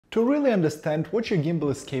To really understand what your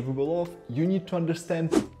gimbal is capable of, you need to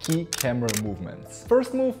understand key camera movements.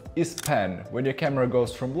 First move is pan, when your camera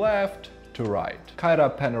goes from left to right, kinda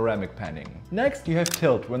panoramic panning. Next you have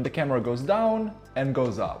tilt, when the camera goes down and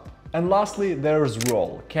goes up. And lastly there's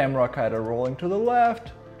roll, camera kinda rolling to the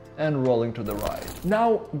left and rolling to the right.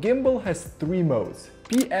 Now gimbal has three modes: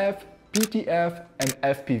 PF, PTF and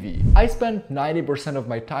FPV. I spend 90% of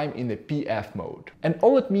my time in the PF mode. And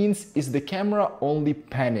all it means is the camera only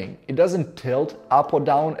panning. It doesn't tilt up or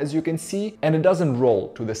down as you can see, and it doesn't roll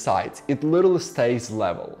to the sides. It literally stays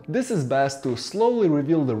level. This is best to slowly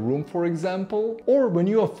reveal the room, for example, or when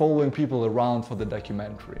you are following people around for the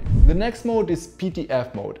documentary. The next mode is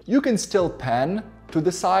PTF mode. You can still pan to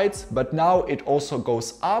the sides, but now it also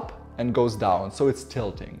goes up and goes down, so it's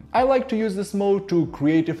tilting. I like to use this mode to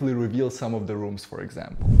creatively reveal some of the rooms, for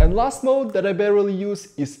example. And last mode that I barely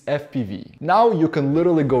use is FPV. Now you can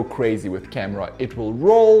literally go crazy with camera. It will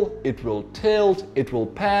roll, it will tilt, it will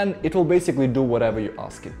pan, it will basically do whatever you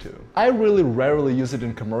ask it to. I really rarely use it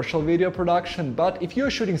in commercial video production, but if you're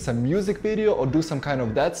shooting some music video or do some kind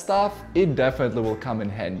of that stuff, it definitely will come in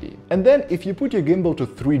handy. And then if you put your gimbal to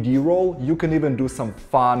 3D roll, you can even do some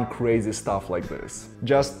fun, crazy stuff like this.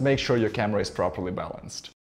 Just make sure your camera is properly balanced.